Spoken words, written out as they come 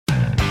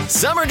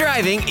Summer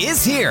driving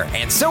is here,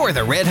 and so are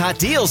the red-hot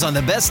deals on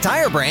the best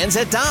tire brands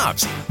at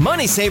Dobbs.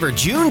 Money Saver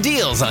June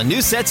deals on new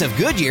sets of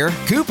Goodyear,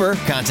 Cooper,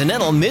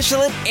 Continental,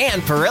 Michelin,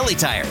 and Pirelli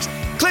tires.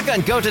 Click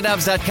on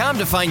GoToDobbs.com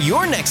to find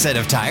your next set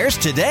of tires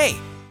today.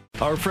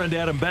 Our friend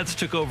Adam Betts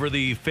took over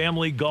the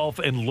Family Golf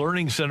and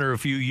Learning Center a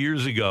few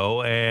years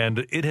ago,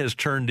 and it has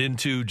turned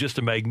into just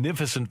a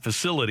magnificent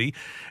facility,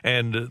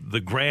 and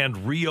the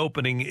grand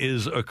reopening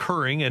is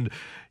occurring, and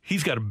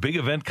he's got a big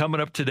event coming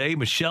up today.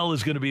 Michelle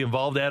is going to be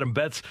involved. Adam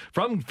Betts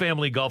from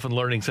Family Golf and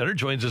Learning Center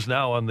joins us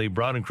now on the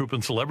Brown and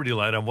Crouppen Celebrity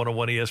Line on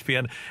 101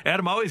 ESPN.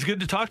 Adam, always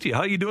good to talk to you.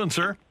 How are you doing,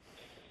 sir?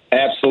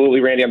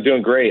 Absolutely, Randy. I'm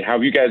doing great. How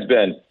have you guys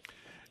been?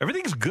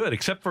 Everything's good,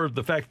 except for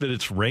the fact that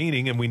it's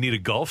raining and we need a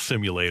golf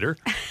simulator.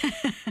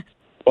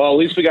 Well, at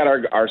least we got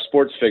our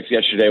sports fix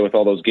yesterday with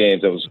all those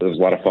games. It was a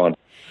lot of fun.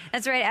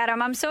 That's right,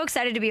 Adam. I'm so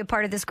excited to be a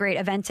part of this great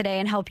event today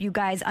and help you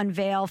guys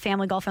unveil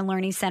Family Golf and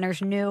Learning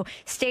Center's new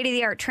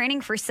state-of-the-art training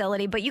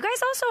facility. But you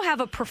guys also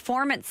have a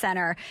performance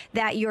center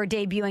that you're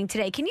debuting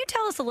today. Can you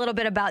tell us a little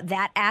bit about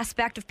that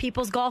aspect of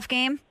people's golf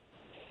game?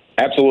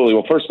 Absolutely.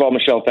 Well, first of all,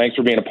 Michelle, thanks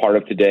for being a part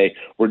of today.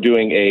 We're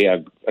doing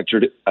an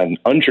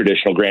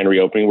untraditional grand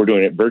reopening. We're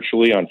doing it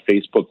virtually on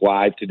Facebook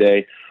Live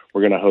today.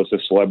 We're going to host a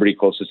Celebrity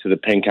Closest to the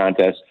Pin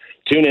contest.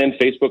 Tune in,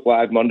 Facebook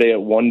Live, Monday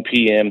at 1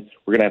 p.m.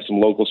 We're going to have some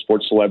local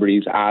sports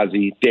celebrities,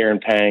 Ozzy,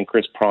 Darren Pang,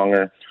 Chris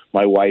Pronger,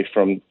 my wife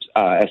from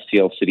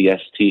STL City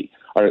SC,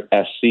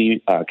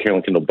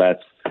 Carolyn Kendall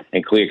Betts,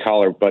 and Clea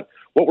Collar. But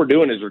what we're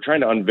doing is we're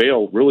trying to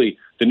unveil really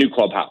the new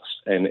clubhouse.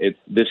 And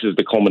this is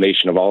the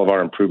culmination of all of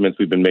our improvements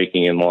we've been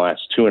making in the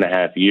last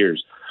 2.5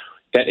 years.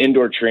 That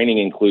indoor training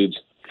includes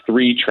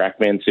 3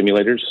 TrackMan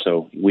simulators.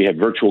 So we have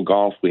virtual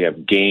golf, we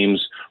have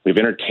games, we have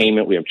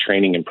entertainment, we have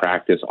training and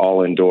practice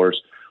all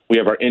indoors. We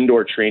have our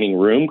indoor training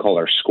room called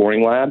our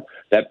scoring lab.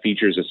 That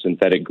features a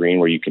synthetic green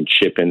where you can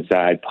chip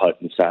inside, putt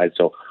inside.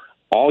 So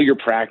all your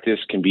practice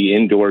can be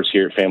indoors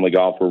here at Family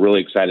Golf. We're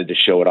really excited to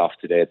show it off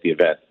today at the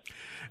event.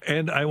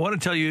 And I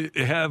want to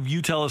have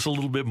you tell us a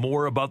little bit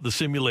more about the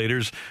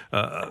simulators,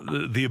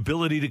 the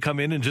ability to come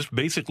in and just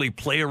basically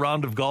play a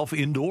round of golf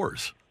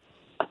indoors.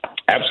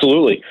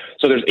 Absolutely.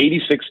 So there's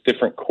 86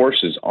 different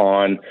courses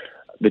on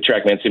the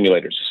TrackMan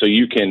simulators. So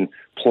you can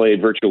play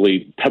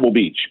virtually Pebble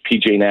Beach,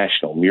 PGA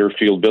National,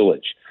 Muirfield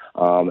Village.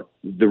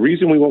 The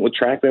reason we went with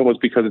TrackMan was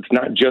because it's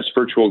not just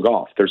virtual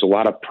golf. There's a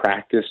lot of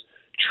practice,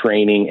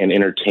 training, and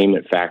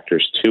entertainment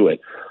factors to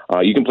it.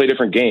 You can play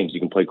different games.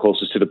 You can play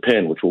Closest to the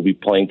Pin, which we'll be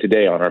playing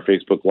today on our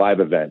Facebook Live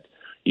event.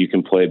 You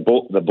can play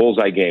the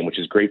Bullseye game, which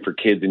is great for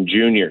kids and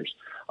juniors.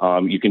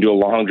 You can do a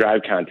long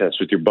drive contest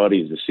with your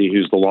buddies to see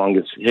who's the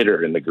longest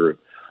hitter in the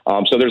group.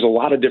 So there's a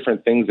lot of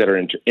different things that are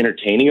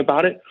entertaining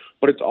about it,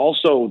 but it's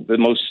also the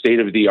most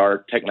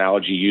state-of-the-art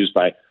technology used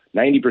by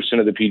 90%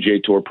 of the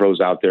PGA Tour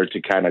pros out there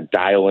to kind of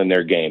dial in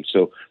their game.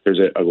 So there's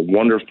a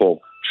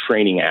wonderful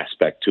training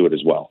aspect to it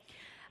as well.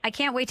 I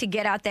can't wait to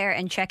get out there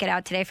and check it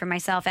out today for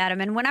myself,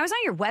 Adam. And when I was on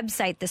your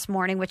website this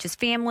morning, which is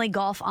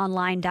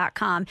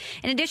familygolfonline.com,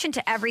 in addition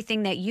to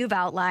everything that you've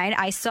outlined,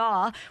 I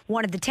saw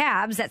one of the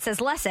tabs that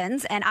says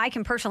lessons, and I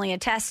can personally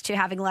attest to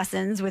having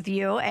lessons with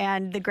you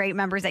and the great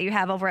members that you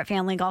have over at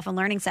Family Golf and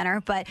Learning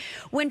Center. But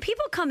when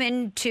people come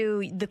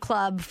into the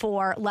club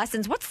for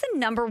lessons, what's the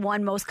number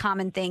one most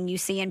common thing you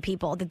see in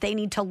people that they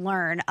need to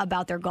learn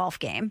about their golf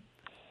game?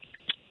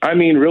 I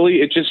mean,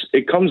 really,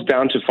 it comes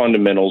down to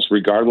fundamentals,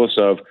 regardless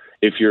of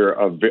if you're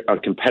a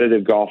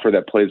competitive golfer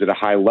that plays at a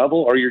high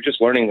level or you're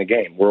just learning the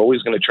game. We're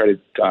always going to try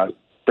to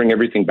bring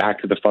everything back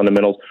to the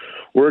fundamentals.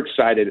 We're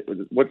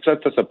excited. What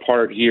sets us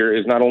apart here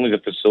is not only the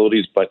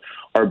facilities, but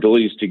our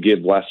abilities to give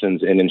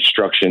lessons and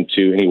instruction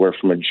to anywhere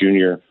from a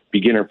junior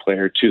beginner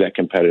player to that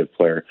competitive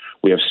player.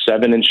 We have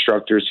 7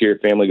 instructors here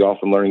at Family Golf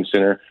and Learning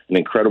Center, an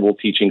incredible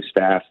teaching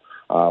staff.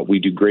 We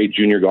do great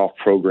junior golf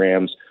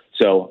programs.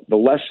 So the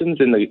lessons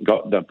in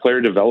the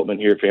player development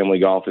here at Family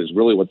Golf is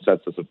really what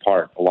sets us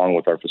apart, along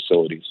with our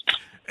facilities.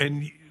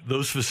 And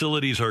those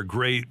facilities are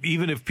great,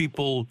 even if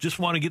people just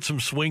want to get some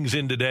swings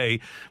in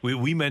today.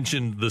 We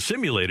mentioned the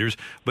simulators,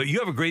 but you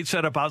have a great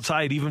setup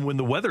outside even when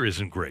the weather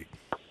isn't great.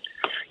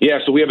 Yeah,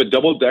 so we have a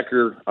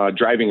double-decker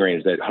driving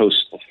range that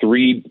hosts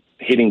 3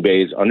 hitting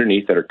bays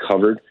underneath that are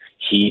covered,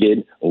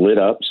 heated, lit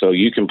up, so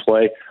you can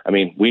play. I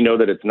mean, we know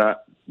that it's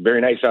not very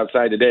nice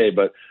outside today,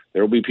 but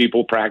there will be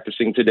people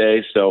practicing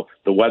today, so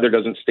the weather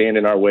doesn't stand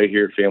in our way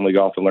here at Family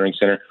Golf and Learning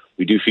Center.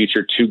 We do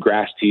feature 2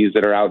 grass tees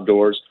that are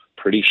outdoors.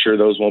 Pretty sure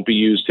those won't be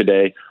used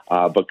today,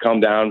 but come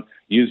down,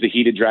 use the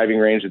heated driving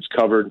range. It's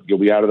covered. You'll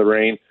be out of the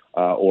rain,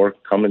 or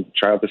come and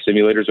try out the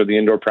simulators or the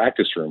indoor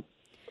practice room.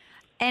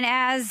 And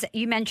as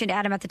you mentioned,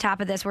 Adam, at the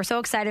top of this, we're so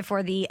excited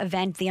for the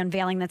event, the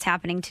unveiling that's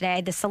happening today,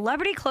 the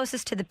Celebrity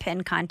Closest to the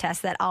Pin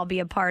contest that I'll be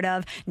a part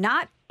of.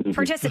 Not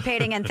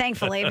participating in,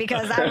 thankfully,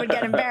 because I would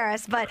get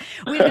embarrassed. But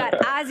we've got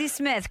Ozzie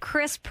Smith,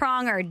 Chris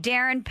Pronger,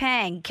 Darren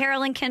Pang,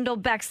 Carolyn Kendall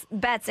Betts,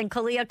 and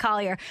Kalia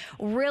Collier.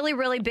 Really,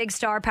 really big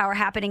star power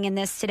happening in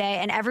this today.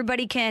 And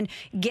everybody can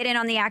get in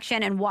on the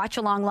action and watch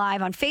along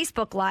live on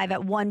Facebook Live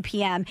at 1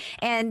 p.m.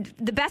 And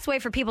the best way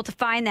for people to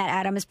find that,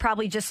 Adam, is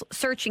probably just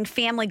searching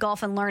Family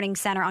Golf and Learning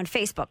Center on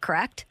Facebook,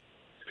 correct?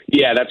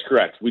 Yeah, that's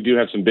correct. We do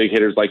have some big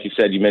hitters. Like you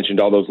said, you mentioned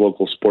all those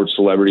local sports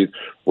celebrities.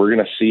 We're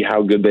going to see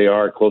how good they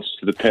are close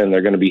to the pin.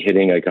 They're going to be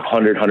hitting like a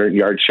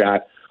 100-yard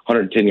shot,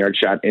 110-yard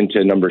shot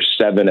into number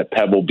 7 at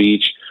Pebble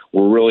Beach.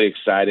 We're really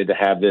excited to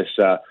have this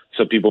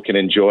so people can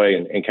enjoy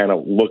and kind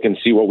of look and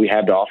see what we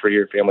have to offer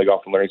here at Family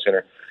Golf and Learning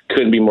Center.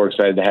 Couldn't be more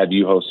excited to have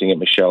you hosting it,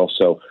 Michelle.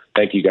 So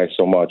thank you guys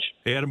so much.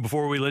 Hey, Adam,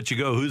 before we let you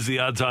go, who's the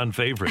odds-on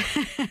favorite?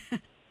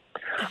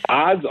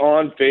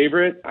 Odds-on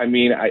favorite? I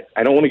mean,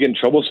 I don't want to get in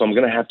trouble, so I'm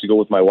going to have to go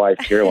with my wife,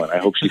 Carolyn. I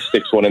hope she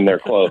sticks one in there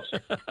close.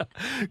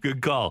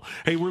 Good call.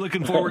 Hey, we're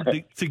looking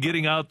forward to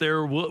getting out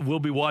there. We'll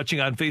be watching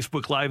on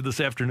Facebook Live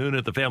this afternoon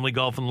at the Family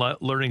Golf and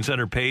Learning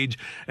Center page.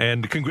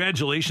 And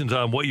congratulations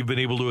on what you've been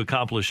able to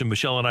accomplish. And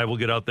Michelle and I will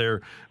get out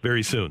there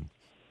very soon.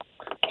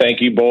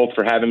 Thank you both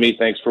for having me.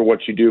 Thanks for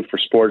what you do for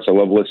sports. I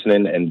love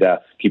listening, and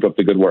keep up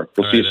the good work.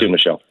 We'll see you soon,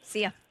 Michelle.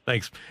 See ya.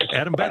 Thanks.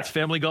 Adam Betts,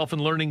 Family Golf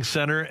and Learning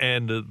Center,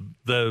 and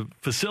the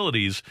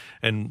facilities.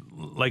 And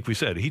like we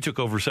said, he took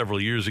over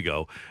several years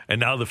ago, and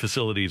now the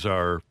facilities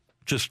are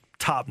just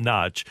top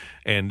notch.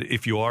 And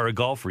if you are a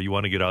golfer, you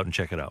want to get out and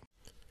check it out.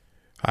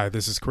 Hi,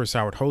 this is Chris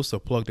Howard, host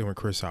of Plugged In with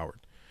Chris Howard.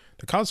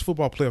 The College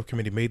Football Playoff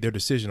Committee made their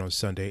decision on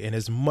Sunday, and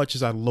as much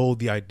as I loathe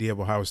the idea of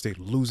Ohio State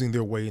losing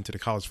their way into the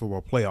College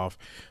Football Playoff,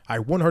 I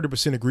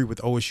 100% agree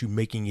with OSU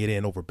making it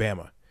in over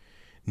Bama.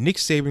 Nick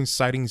Saban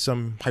citing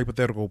some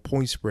hypothetical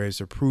point spreads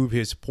to prove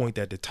his point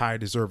that the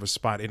Tide deserve a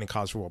spot in the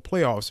college football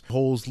playoffs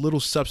holds little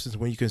substance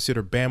when you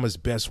consider Bama's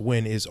best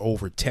win is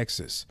over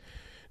Texas.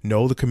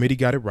 No, the committee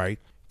got it right.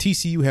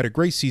 TCU had a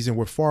great season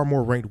with far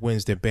more ranked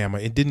wins than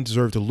Bama and didn't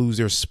deserve to lose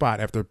their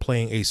spot after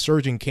playing a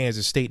surging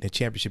Kansas State in a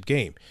championship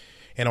game.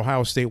 And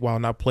Ohio State, while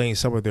not playing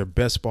some of their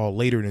best ball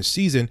later in the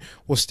season,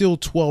 was still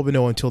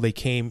 12-0 until they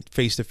came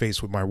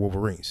face-to-face with my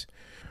Wolverines.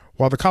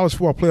 While the college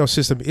football playoff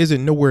system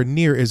isn't nowhere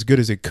near as good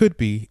as it could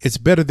be, it's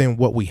better than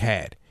what we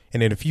had.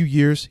 And in a few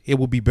years, it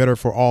will be better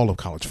for all of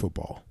college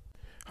football.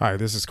 Hi,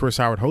 this is Chris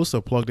Howard, host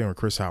of Plugged In with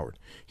Chris Howard.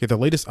 Get the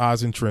latest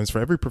odds and trends for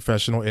every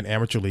professional and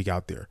amateur league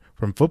out there.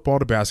 From football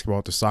to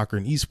basketball to soccer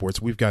and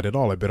esports, we've got it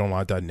all at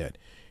BetOnline.net.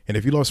 And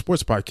if you love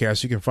sports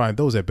podcasts, you can find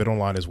those at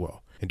BetOnline as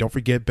well. And don't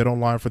forget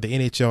BetOnline for the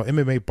NHL,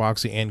 MMA,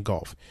 boxing, and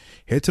golf.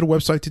 Head to the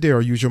website today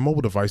or use your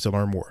mobile device to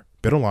learn more.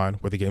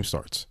 BetOnline, where the game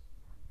starts.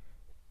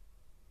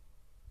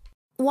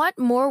 Want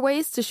more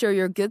ways to show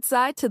your good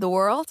side to the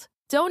world?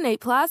 Donate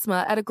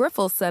plasma at a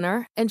Grifols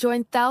Center and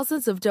join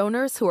thousands of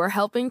donors who are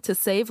helping to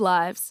save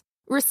lives.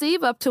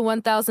 Receive up to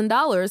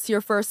 $1,000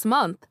 your first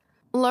month.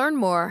 Learn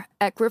more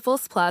at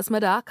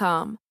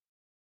grifolsplasma.com.